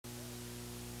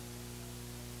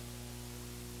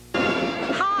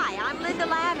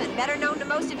better known to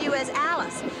most of you as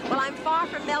Alice. Well, I'm far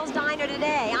from Mel's Diner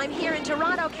today. I'm here in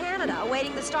Toronto, Canada,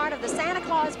 awaiting the start of the Santa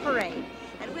Claus Parade.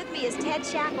 And with me is Ted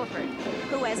Shackelford,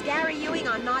 who, as Gary Ewing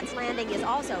on Knott's Landing, is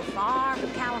also far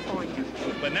from California.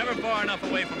 But never far enough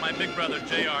away from my big brother,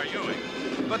 J.R. Ewing.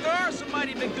 But there are some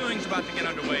mighty big doings about to get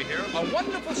underway here. A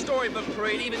wonderful storybook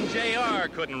parade even J.R.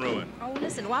 couldn't ruin. Oh,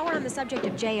 listen, while we're on the subject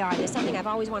of J.R., there's something I've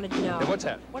always wanted to know. Hey, what's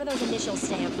that? What do those initials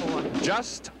stand for?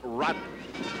 Just rotten.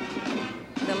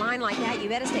 With a line like that, you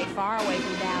better stay far away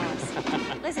from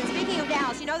Dallas. Listen, speaking of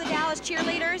Dallas, you know the Dallas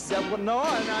cheerleaders? Yeah, well, no,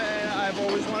 I've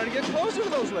always wanted to get closer to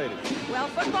those ladies. Well,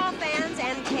 football fans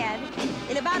and Ted,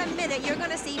 in about a minute, you're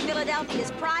going to see Philadelphia's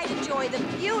pride and joy, the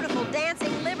beautiful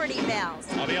dancing Liberty Bells.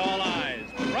 I'll be all eyes.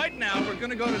 But right now, we're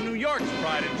going to go to New York's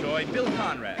pride and joy, Bill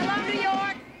Conrad. Hello, New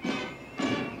York.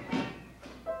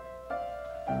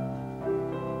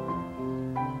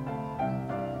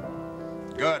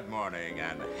 Good morning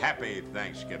and happy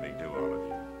Thanksgiving to all of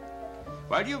you.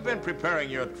 While you've been preparing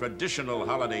your traditional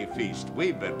holiday feast,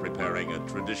 we've been preparing a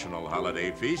traditional holiday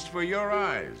feast for your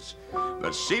eyes. The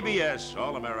CBS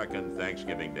All-American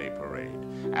Thanksgiving Day Parade.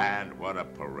 And what a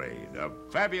parade of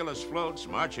fabulous floats,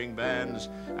 marching bands,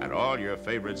 and all your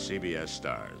favorite CBS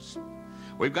stars.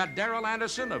 We've got Darrell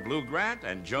Anderson of Lou Grant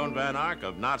and Joan Van Ark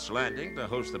of Knott's Landing to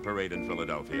host the parade in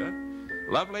Philadelphia.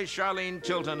 Lovely Charlene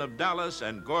Tilton of Dallas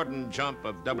and Gordon Jump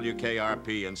of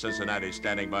WKRP in Cincinnati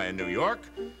standing by in New York.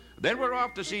 Then we're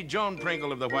off to see Joan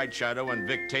Pringle of the White Shadow and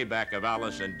Vic Tabak of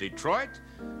Alice in Detroit.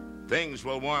 Things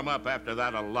will warm up after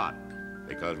that a lot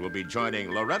because we'll be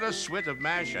joining Loretta Swit of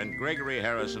MASH and Gregory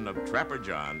Harrison of Trapper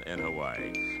John in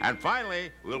Hawaii. And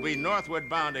finally, we'll be northward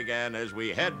bound again as we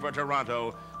head for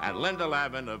Toronto and Linda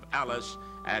Lavin of Alice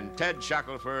and Ted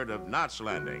Shackelford of Knott's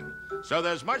Landing. So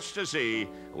there's much to see.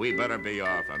 We better be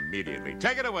off immediately.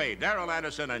 Take it away, Darrell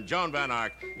Anderson and Joan Van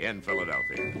Ark in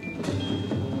Philadelphia.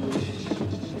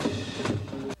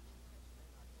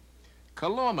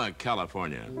 Coloma,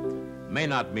 California may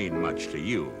not mean much to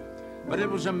you, but it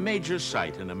was a major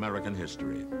site in American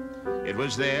history. It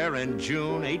was there in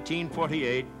June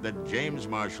 1848 that James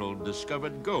Marshall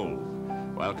discovered gold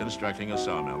while constructing a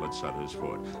sawmill at Sutter's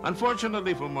Fort.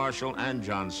 Unfortunately for Marshall and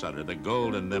John Sutter, the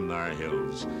gold in them thar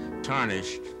hills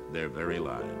tarnished their very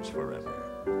lives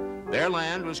forever. Their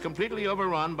land was completely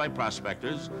overrun by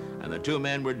prospectors, and the two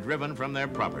men were driven from their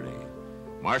property.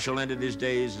 Marshall ended his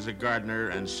days as a gardener,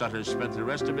 and Sutter spent the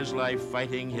rest of his life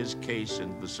fighting his case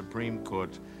in the Supreme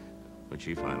Court, which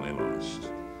he finally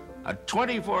lost. A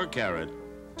 24-carat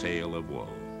tale of woe.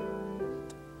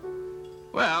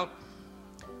 Well,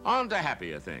 on to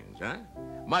happier things, huh?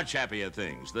 Much happier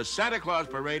things. The Santa Claus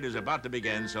Parade is about to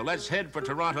begin, so let's head for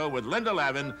Toronto with Linda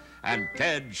Lavin and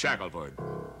Ted Shackelford.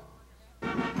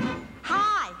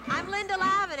 Hi, I'm Linda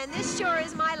Lavin, and this sure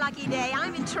is my lucky day.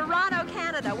 I'm in Toronto,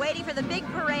 Canada, waiting for the big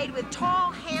parade with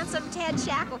tall, handsome Ted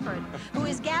Shackelford, who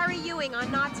is Gary Ewing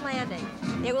on Knott's Landing.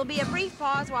 There will be a brief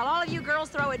pause while all of you girls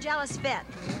throw a jealous fit.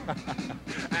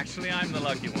 Actually, I'm the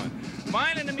lucky one.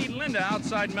 Finally to meet Linda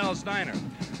outside Mel's Diner.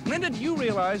 Linda, do you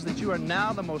realize that you are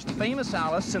now the most famous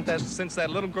Alice since that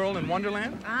little girl in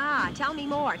Wonderland? Ah, tell me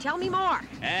more, tell me more.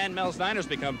 And Mel's Diner's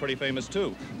become pretty famous,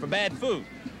 too, for bad food.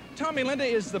 Tell me, Linda,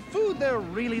 is the food there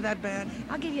really that bad?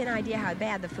 I'll give you an idea how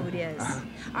bad the food is.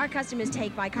 Our customers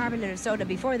take bicarbonate of soda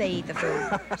before they eat the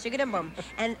food. Sugar-dum-bum.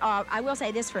 And I will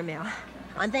say this for Mel.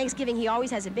 On Thanksgiving, he always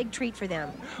has a big treat for them.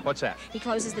 What's that? He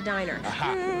closes the diner.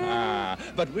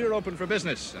 But we're open for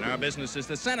business, and our business is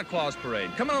the Santa Claus Parade.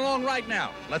 Coming along right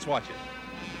now. Let's watch it.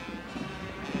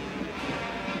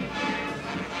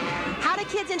 How do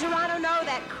kids in Toronto know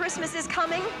that Christmas is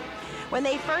coming? When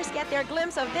they first get their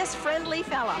glimpse of this friendly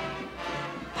fella,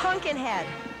 Pumpkinhead.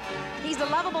 He's the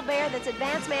lovable bear that's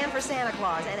advance man for Santa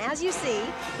Claus, and as you see,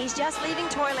 he's just leaving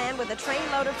Toyland with a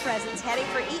trainload of presents heading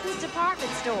for Eaton's department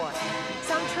store.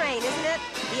 Some train, isn't it?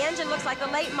 The engine looks like the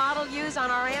late model used on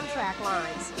our Amtrak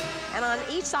lines. And on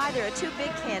each side there are two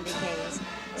big candy canes.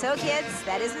 So kids,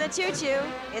 that isn't a choo-choo,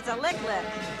 it's a lick-lick.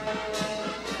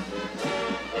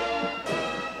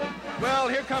 Well,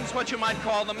 here comes what you might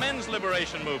call the men's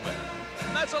liberation movement.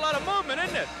 And that's a lot of movement,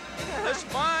 isn't it? This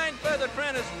fine feathered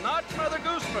friend is not Mother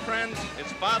Goose, my friends.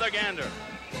 It's Father Gander.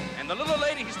 And the little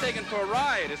lady he's taking for a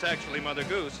ride is actually Mother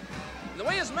Goose. And the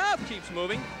way his mouth keeps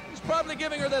moving, he's probably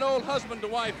giving her that old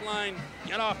husband-to-wife line,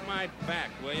 "Get off my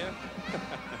back, will you?"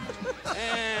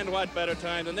 And what better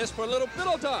time than this for a little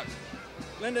pillow talk?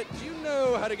 Linda, do you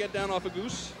know how to get down off a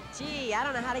goose? Gee, I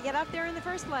don't know how to get up there in the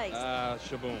first place.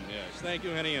 Shaboom, yes. Thank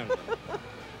you, honey.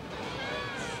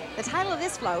 The title of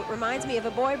this float reminds me of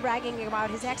a boy bragging about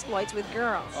his exploits with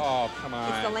girls. Oh, come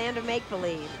on. It's the land of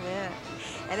make-believe, yeah.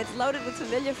 And it's loaded with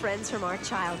familiar friends from our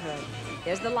childhood.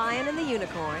 There's the lion and the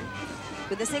unicorn.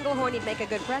 With a single horn, he'd make a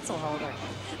good pretzel holder.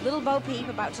 Little Bo Peep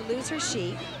about to lose her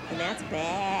sheep, and that's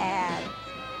bad.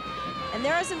 And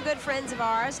there are some good friends of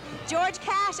ours, George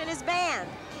Cash and his band.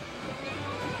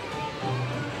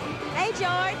 Hey,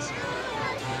 George.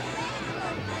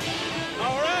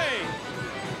 All right.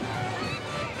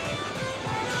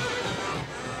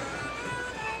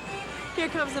 Here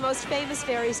comes the most famous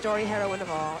fairy story heroine of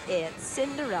all. It's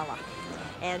Cinderella.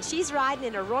 And she's riding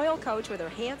in a royal coach with her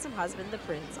handsome husband, the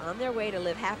prince, on their way to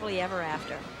live happily ever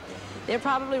after. They're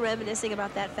probably reminiscing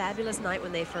about that fabulous night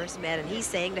when they first met, and he's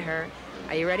saying to her,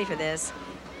 are you ready for this?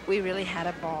 We really had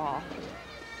a ball.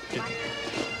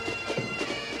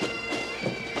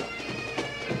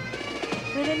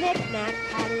 With a knick-knack,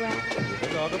 paddywhack,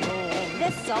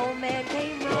 this old man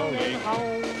came rolling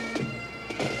home.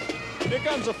 Here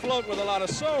comes a float with a lot of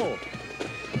soul.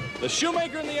 The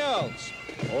Shoemaker and the Elves,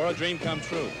 or a dream come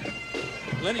true.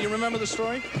 Linda, you remember the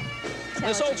story?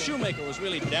 This old shoemaker was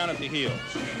really down at the heels.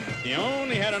 He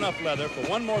only had enough leather for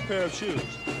one more pair of shoes.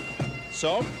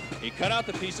 So he cut out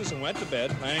the pieces and went to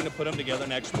bed, planning to put them together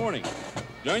next morning.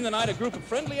 During the night, a group of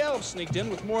friendly elves sneaked in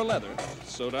with more leather,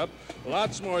 sewed up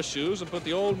lots more shoes, and put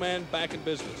the old man back in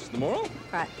business. The moral?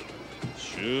 Right.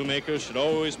 Shoemakers should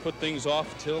always put things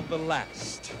off till the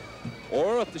last.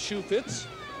 Or if the shoe fits,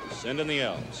 send in the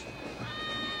elves.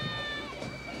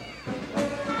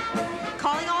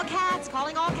 Calling all cats,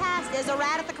 calling all cats. There's a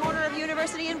rat at the corner of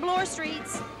University and Bloor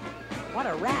Streets. What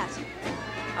a rat.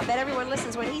 I bet everyone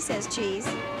listens when he says cheese.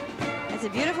 It's a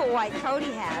beautiful white coat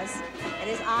he has, and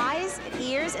his eyes and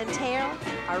ears and tail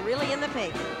are really in the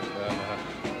pink.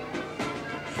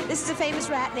 This is a famous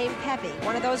rat named Peppy,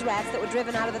 one of those rats that were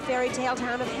driven out of the fairy tale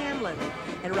town of Hamlin.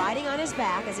 And riding on his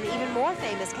back is an even more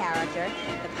famous character,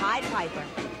 the Pied Piper.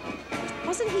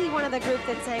 Wasn't he one of the group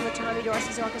that sang with Tommy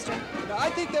Dorsey's orchestra? No,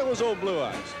 I think that was old Blue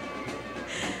Eyes.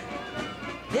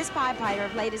 This Pied Piper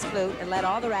played his flute and led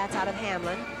all the rats out of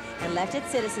Hamlin and left its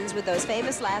citizens with those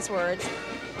famous last words,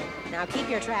 now keep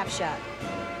your trap shut.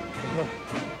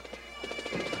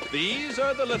 These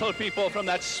are the little people from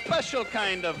that special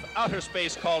kind of outer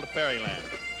space called fairyland.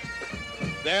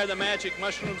 They're the magic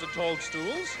mushrooms and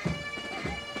toadstools.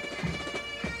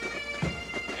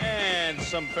 And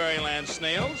some fairyland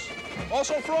snails.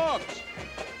 Also frogs.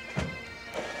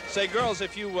 Say, girls,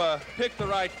 if you pick the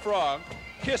right frog,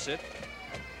 kiss it,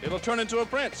 it'll turn into a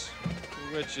prince.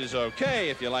 Which is okay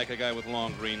if you like a guy with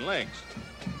long green legs.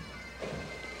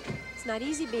 It's not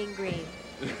easy being green.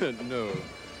 No.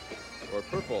 Or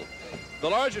purple. The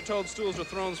larger toadstools are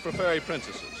thrones for fairy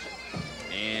princesses.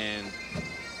 And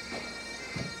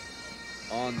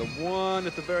on the one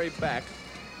at the very back,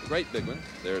 the great big one,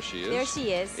 there she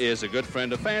is a good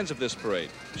friend of fans of this parade.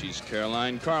 She's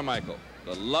Caroline Carmichael,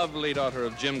 the lovely daughter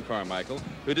of Jim Carmichael,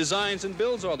 who designs and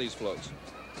builds all these floats.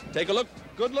 Take a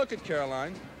good look at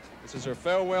Caroline. This is her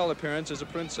farewell appearance as a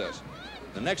princess.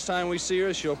 The next time we see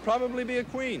her, she'll probably be a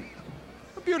queen.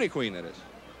 A beauty queen, that is.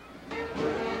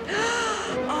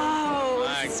 Oh,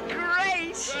 it's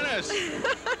great. Goodness.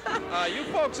 You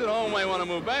folks at home might want to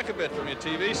move back a bit from your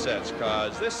TV sets,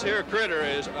 cause this here critter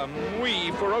is a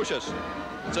wee ferocious.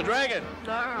 It's a dragon.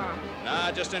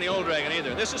 Not just any old dragon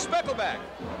either. This is Speckleback,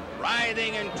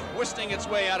 writhing and twisting its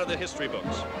way out of the history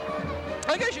books.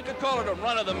 I guess you could call it a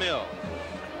run-of-the-mill.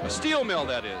 A steel mill,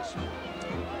 that is.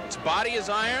 Its body is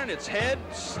iron, its head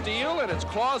steel, and its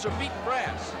claws are beaten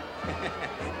brass.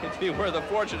 It'd be worth a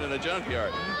fortune in a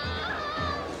junkyard.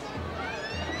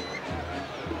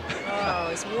 Oh,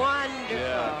 it's wonderful.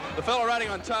 Yeah. The fellow riding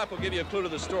on top will give you a clue to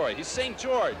the story. He's St.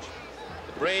 George,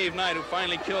 the brave knight who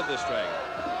finally killed this dragon.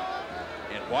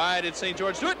 And why did St.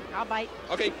 George do it? I'll bite.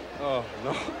 Okay. Oh,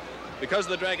 no. Because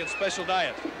of the dragon's special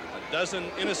diet. A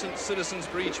dozen innocent citizens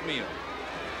for each meal.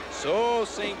 So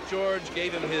St. George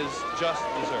gave him his just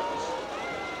deserts.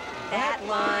 That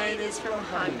line is from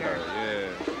hunger. Yeah.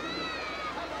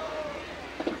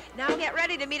 Now get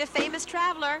ready to meet a famous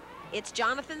traveler. It's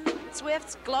Jonathan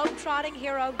Swift's globe-trotting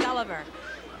hero, Gulliver.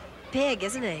 Big,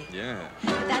 isn't he? Yeah.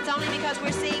 But that's only because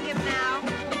we're seeing him now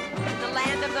in the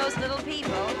land of those little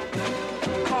people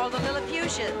called the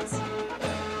Lilliputians.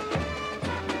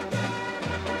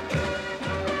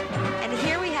 And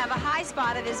here we have a high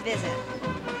spot of his visit.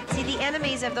 See, the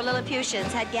enemies of the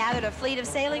Lilliputians had gathered a fleet of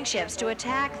sailing ships to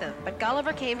attack them, but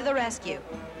Gulliver came to the rescue.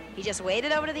 He just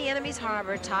waded over to the enemy's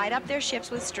harbor, tied up their ships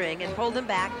with string, and pulled them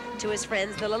back to his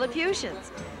friends, the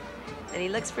Lilliputians. And he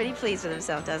looks pretty pleased with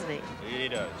himself, doesn't he? He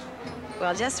does.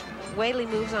 Well, just wait till he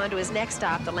moves on to his next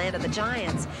stop, the land of the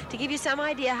giants. To give you some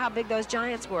idea how big those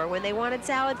giants were, when they wanted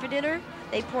salad for dinner,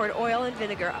 they poured oil and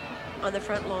vinegar on the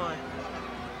front lawn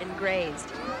and grazed.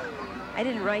 I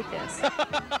didn't write this.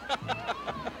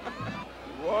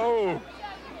 Whoa.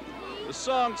 The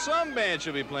song some band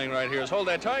should be playing right here is Hold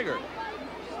That Tiger.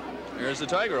 Here's the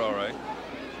tiger, all right.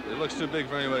 It looks too big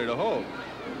for anybody to hold,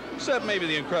 except maybe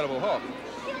the Incredible Hulk.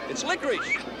 It's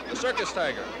Licorice, the circus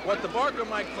tiger, what the Barker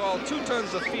might call 2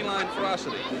 tons of feline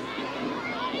ferocity.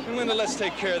 And Linda, let's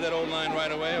take care of that old line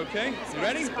right away, okay? You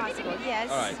ready? As possible, yes.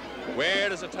 All right. Where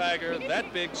does a tiger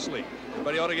that big sleep?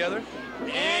 Everybody all together?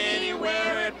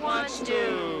 Anywhere it wants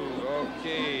to.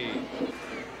 Okay.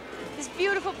 This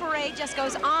beautiful parade just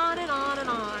goes on and on and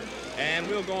on. And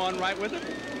we'll go on right with it,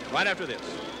 right after this.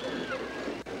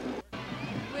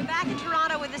 We're back in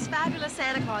Toronto with this fabulous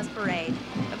Santa Claus parade.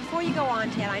 But before you go on,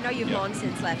 Ted, I know you've long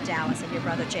since left Dallas and your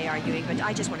brother Jay arguing, but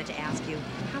I just wanted to ask you,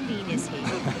 how mean is he?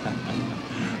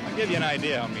 I'll give you an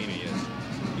idea how mean he is.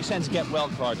 He sends get-well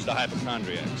cards to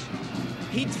hypochondriacs.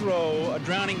 He'd throw a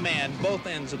drowning man both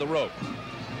ends of the rope.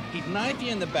 He'd knife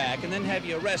you in the back and then have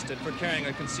you arrested for carrying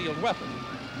a concealed weapon.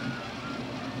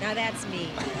 Now that's mean.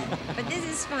 But this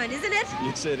is fun, isn't it?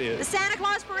 Yes, it The is. Santa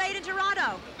Claus parade in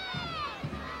Toronto.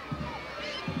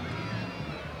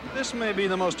 This may be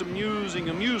the most amusing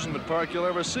amusement park you'll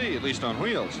ever see, at least on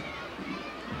wheels.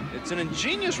 It's an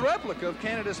ingenious replica of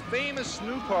Canada's famous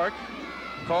new park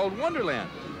called Wonderland.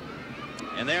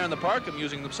 And there in the park,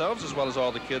 amusing themselves, as well as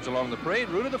all the kids along the parade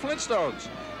route, are the Flintstones.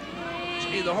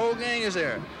 See, the whole gang is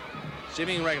there. See if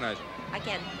you can recognize them. I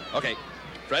can. Okay,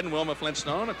 Fred and Wilma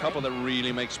Flintstone, a couple that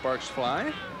really make sparks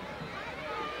fly.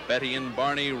 Betty and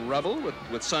Barney Rubble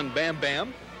with son Bam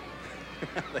Bam.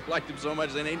 They liked him so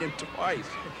much they named him twice.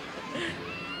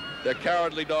 Their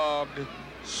cowardly dog,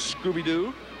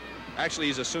 Scooby-Doo. Actually,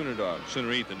 he's a Sooner dog.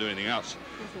 Sooner eat than do anything else.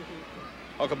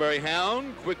 Huckleberry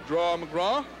Hound, Quick Draw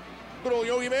McGraw, good old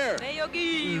Yogi Bear. Hey,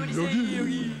 Yogi, what do you say?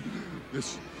 Yogi.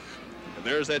 Yes. And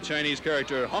there's that Chinese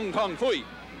character, Hong Kong Fui.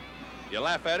 You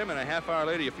laugh at him, and a half hour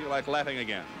later, you feel like laughing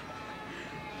again.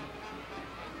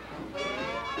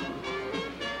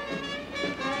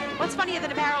 What's funnier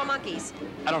than a barrel of monkeys?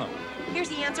 I don't know. Here's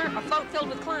the answer, a float filled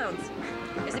with clowns.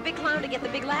 There's a big clown to get the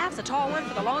big laughs, a tall one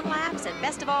for the long laughs, and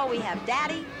best of all, we have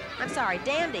Dandy,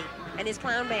 and his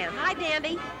clown band. Hi,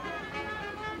 Dandy.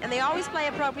 And they always play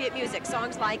appropriate music,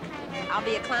 songs like, I'll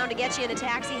be a clown to get you in a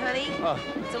taxi, honey.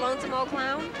 It's a lonesome old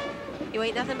clown. You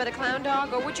ain't nothing but a clown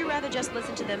dog, or would you rather just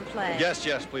listen to them play? Yes,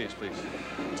 yes, please, please.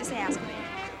 Just ask me.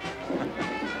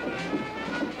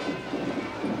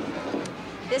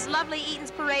 This lovely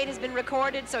Eaton's parade has been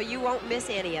recorded, so you won't miss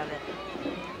any of it.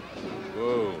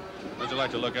 Whoa. How'd you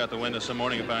like to look out the window some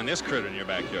morning and find this critter in your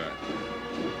backyard?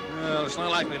 Well, it's not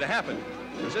likely to happen,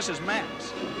 because this is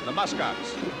Max, the muskox.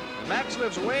 And Max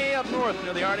lives way up north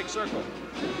near the Arctic Circle.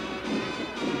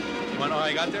 You want to know how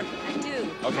he got there? I do.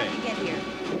 Okay. How did he get here?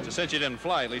 It's a cinch he didn't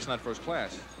fly, at least not first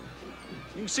class.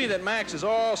 You can see that Max is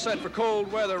all set for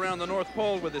cold weather around the North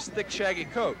Pole with his thick, shaggy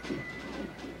coat.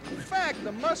 In fact,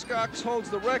 the muskox holds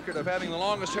the record of having the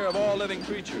longest hair of all living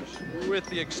creatures, with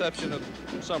the exception of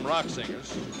some rock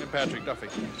singers and Patrick Duffy.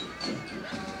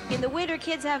 In the winter,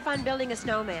 kids have fun building a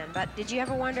snowman, but did you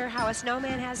ever wonder how a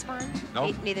snowman has fun?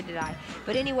 No. Neither did I.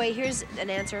 But anyway, here's an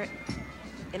answer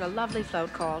in a lovely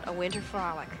float called a winter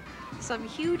frolic. Some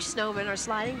huge snowmen are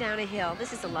sliding down a hill.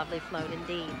 This is a lovely float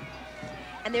indeed.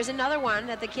 And there's another one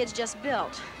that the kids just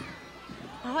built.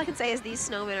 All I can say is these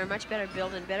snowmen are much better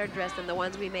built and better dressed than the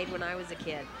ones we made when I was a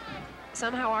kid.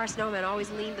 Somehow our snowman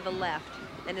always leaned to the left,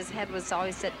 and his head was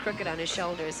always set crooked on his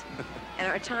shoulders. And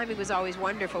our timing was always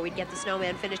wonderful. We'd get the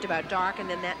snowman finished about dark, and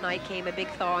then that night came a big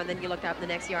thaw, and then you looked out in the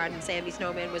next yard, and Sandy's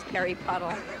snowman was Perry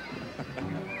Puddle.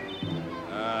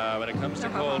 When it comes to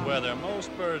cold weather,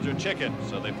 most birds are chicken,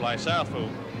 so they fly south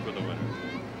for the winter.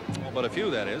 Well, but a few,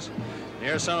 that is.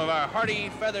 Here's some of our hardy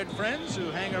feathered friends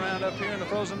who hang around up here in the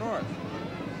frozen north.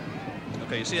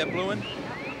 Okay, you see that blue one?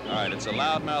 All right, it's a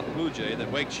loudmouth blue jay that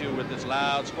wakes you with its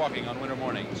loud squawking on winter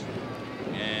mornings.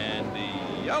 And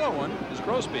the yellow one is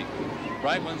grosbeak.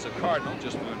 Bright one's a cardinal,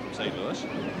 just moved from St. Louis.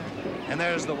 And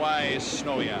there's the wise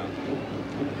snowy owl.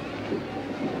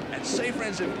 And say,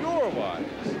 friends, if you're wise,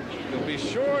 you'll be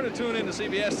sure to tune in to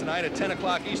CBS tonight at 10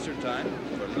 o'clock Eastern Time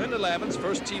for Linda Lavin's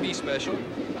first TV special,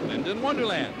 Linda in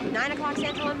Wonderland. 9 o'clock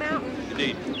Central and Mountain.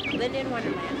 Indeed. Linda in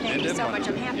Wonderland. Thank you so much.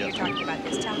 I'm happy you're talking about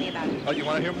this. Tell me about it. Oh, you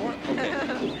want to hear more?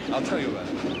 Okay. I'll tell you about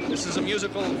it. This is a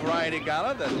musical variety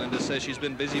gala that Linda says she's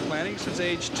been busy planning since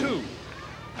age 2.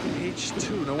 Age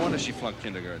 2. No wonder she flunked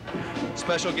kindergarten.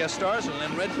 Special guest stars are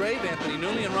Lynn Redgrave, Anthony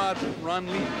Newley, and Ron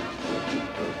Lee.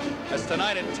 That's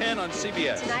tonight at 10 on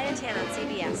CBS. Tonight at 10 on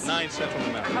CBS. 9 Central I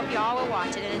America. hope you all will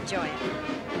watch it and enjoy it.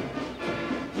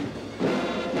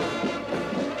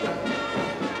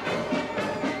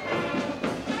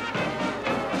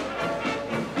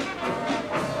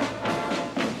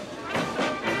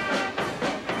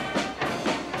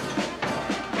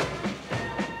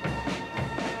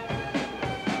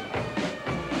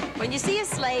 When you see a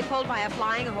sleigh pulled by a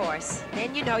flying horse,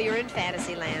 then you know you're in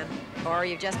fantasy land, or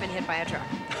you've just been hit by a truck.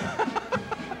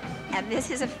 And this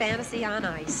is a fantasy on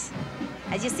ice.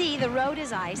 As you see, the road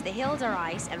is ice, the hills are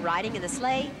ice, and riding in the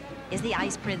sleigh is the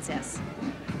Ice Princess.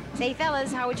 Say,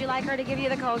 fellas, how would you like her to give you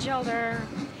the cold shoulder?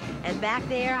 And back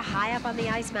there, high up on the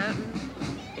ice mountain,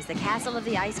 is the castle of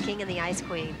the Ice King and the Ice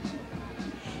Queen.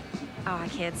 Oh, I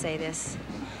can't say this.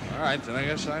 All right, then I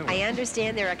guess I will. I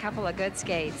understand there are a couple of good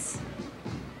skates.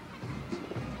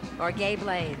 Or gay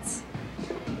blades.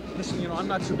 Listen, you know, I'm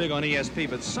not too big on ESP,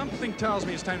 but something tells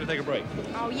me it's time to take a break.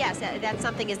 Oh, yes, that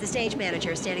something is the stage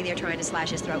manager standing there trying to slash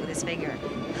his throat with his finger.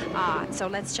 So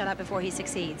let's shut up before he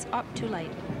succeeds. Oh, too late.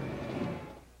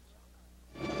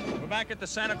 We're back at the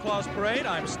Santa Claus Parade.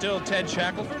 I'm still Ted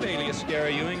Shackelford, alias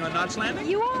Gary Ewing on Knots Landing.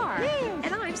 You are. Yes.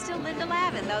 And I'm still Linda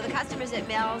Lavin, though the customers at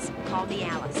Mel's call me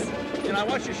Alice. You know, I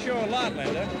watch your show a lot,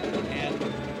 Linda, and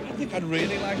I think I'd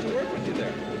really like to work with you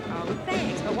there. Oh,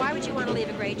 thanks. But why would you want to leave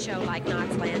a great show like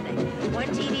Knots Landing? One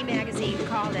TV magazine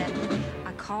called it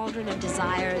a cauldron of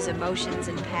desires, emotions,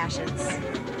 and passions.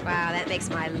 Wow, that makes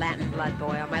my Latin blood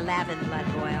boil, my Lavin blood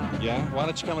boil. Yeah? Why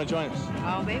don't you come and join us?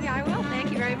 Oh, maybe I will.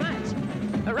 Thank you very much.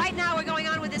 But right now, we're going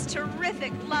on with this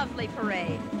terrific, lovely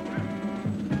parade.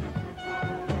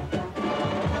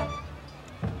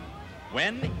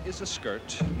 When is a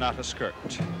skirt not a skirt?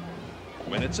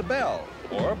 When it's a bell.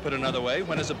 Or, put another way,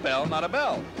 when is a bell not a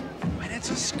bell? When it's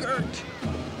a skirt.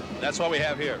 That's what we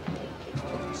have here.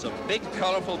 Some big,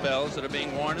 colorful bells that are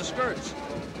being worn as skirts.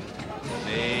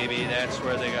 Maybe that's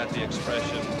where they got the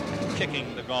expression,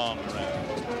 kicking the gong around.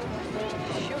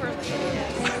 Surely it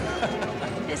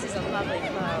is. This is a lovely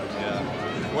float.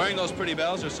 Yeah. Wearing those pretty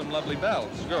bells are some lovely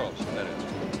bells. Girls, that is.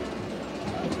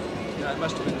 Yeah, it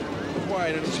must have been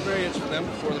quite an experience for them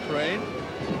before the parade.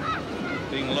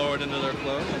 Being lowered into their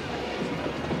clothes.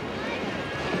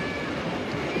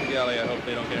 Golly, I hope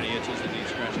they don't get any itches that need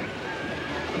scratching.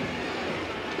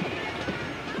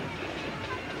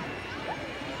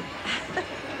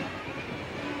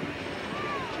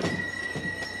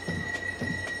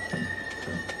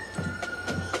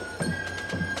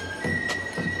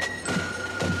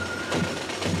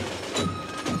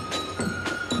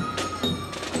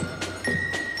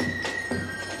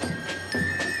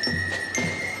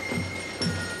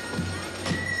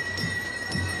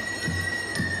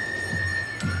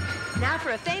 Now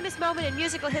for a famous moment in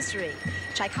musical history.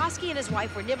 Tchaikovsky and his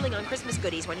wife were nibbling on Christmas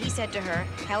goodies when he said to her,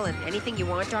 "Helen, anything you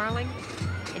want, darling?"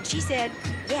 And she said,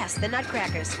 "Yes, the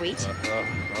Nutcracker, sweet."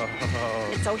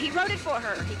 And so he wrote it for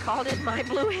her. He called it My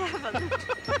Blue Heaven.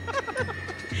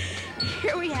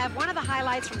 Here we have one of the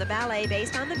highlights from the ballet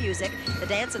based on the music, the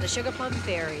dance of the Sugar Plum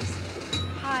Fairies.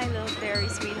 Hi, little fairy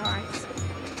sweethearts.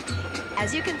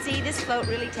 As you can see, this float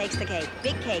really takes the cake.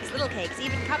 Big cakes, little cakes,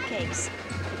 even cupcakes.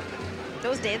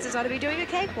 Those dancers ought to be doing a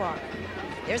cakewalk.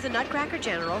 There's the Nutcracker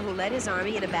General who led his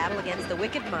army in a battle against the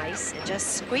wicked mice and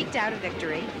just squeaked out a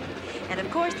victory. And of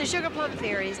course, the Sugar Plum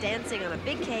Fairies dancing on a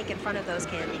big cake in front of those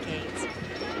candy canes.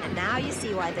 And now you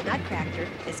see why the Nutcracker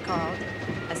is called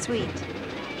a sweet.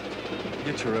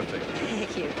 You're terrific.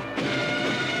 Thank you.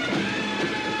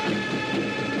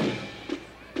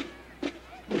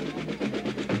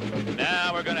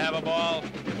 Now we're going to have a ball,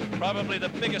 probably the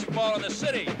biggest ball in the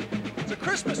city. It's a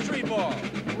Christmas tree ball.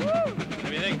 Woo!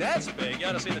 If you think that's big, you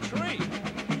ought to see the tree.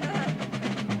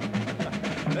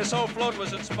 This whole float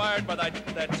was inspired by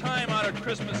that time-honored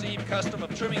Christmas Eve custom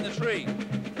of trimming the tree.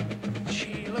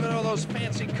 Gee, look at all those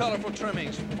fancy, colorful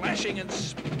trimmings, flashing and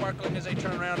sparkling as they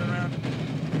turn round and round.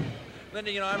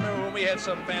 Linda, you know, I remember when we had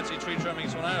some fancy tree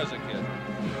trimmings when I was a kid.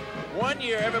 One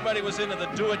year, everybody was into the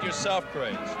do-it-yourself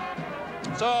craze.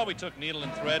 So we took needle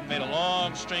and thread and made a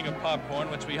long string of popcorn,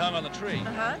 which we hung on the tree.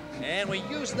 And we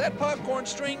used that popcorn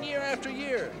string year after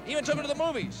year. Even took it to the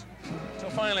movies. So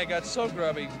finally, it got so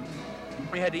grubby,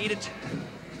 we had to eat it.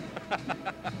 Do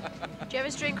you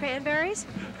ever string cranberries?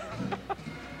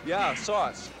 Yeah,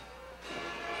 sauce.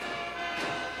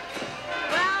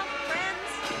 Well,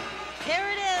 friends, here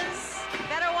it is.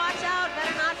 Better watch out,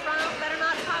 better not frown, better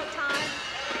not pout time,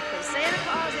 because Santa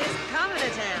Claus is coming to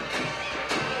town.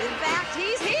 In fact,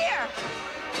 he's here.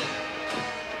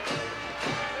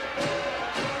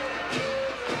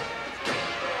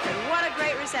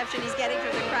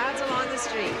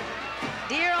 tree.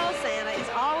 Dear old Santa is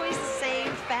always the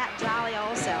same fat, jolly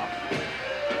old self.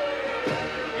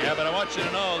 Yeah, but I want you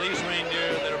to know these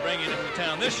reindeer that are bringing into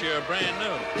town this year are brand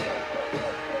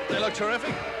new. They look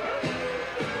terrific.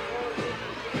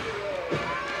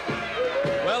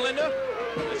 Well, Linda,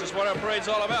 this is what our parade's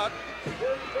all about.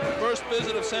 First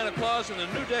visit of Santa Claus in the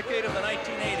new decade of the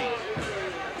 1980s.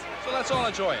 So let's all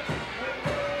enjoy it.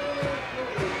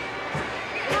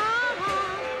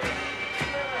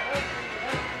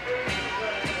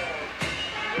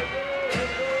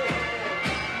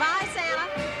 Bye, Santa.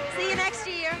 See you next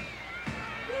year.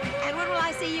 And when will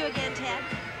I see you again, Ted?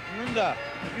 Linda,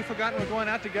 have you forgotten we're going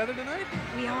out together tonight?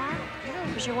 We are?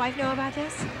 Does your wife know about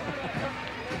this?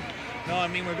 No, I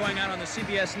mean we're going out on the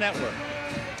CBS network.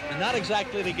 And not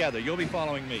exactly together. You'll be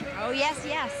following me. Oh, yes,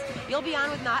 yes. You'll be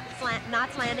on with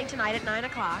Knots Landing tonight at 9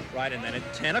 o'clock. Right, and then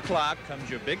at 10 o'clock comes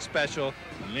your big special,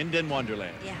 Linda in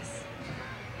Wonderland. Yes.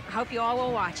 I hope you all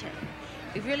will watch it.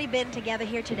 We've really been together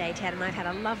here today, Ted, and I've had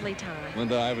a lovely time.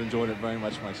 Linda, I've enjoyed it very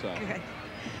much myself. Good.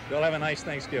 You'll have a nice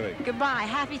Thanksgiving. Goodbye.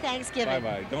 Happy Thanksgiving.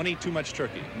 Bye-bye. Don't eat too much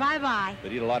turkey, Bye-bye.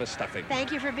 but eat a lot of stuffing.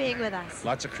 Thank you for being with us.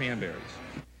 Lots of cranberries.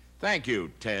 Thank you,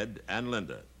 Ted and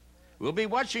Linda. We'll be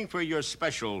watching for your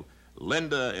special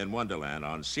Linda in Wonderland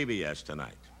on CBS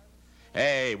tonight.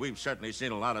 Hey, we've certainly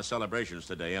seen a lot of celebrations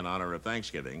today in honor of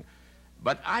Thanksgiving,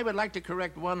 but I would like to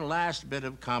correct one last bit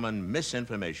of common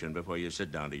misinformation before you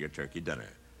sit down to your turkey dinner.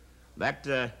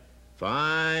 That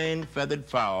fine feathered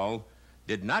fowl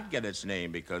did not get its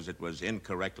name because it was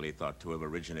incorrectly thought to have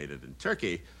originated in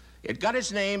Turkey. It got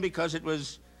its name because it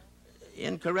was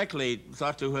incorrectly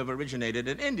thought to have originated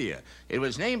in India. It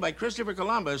was named by Christopher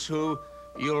Columbus, who,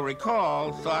 you'll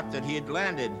recall, thought that he had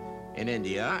landed in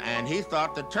India, and he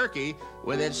thought the turkey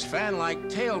with its fan-like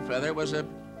tail feather was a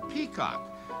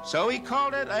peacock. So he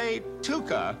called it a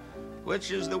tuka, which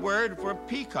is the word for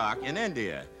peacock in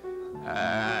India.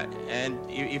 And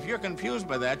if you're confused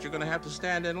by that, you're going to have to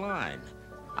stand in line.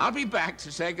 I'll be back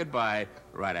to say goodbye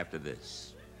right after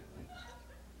this.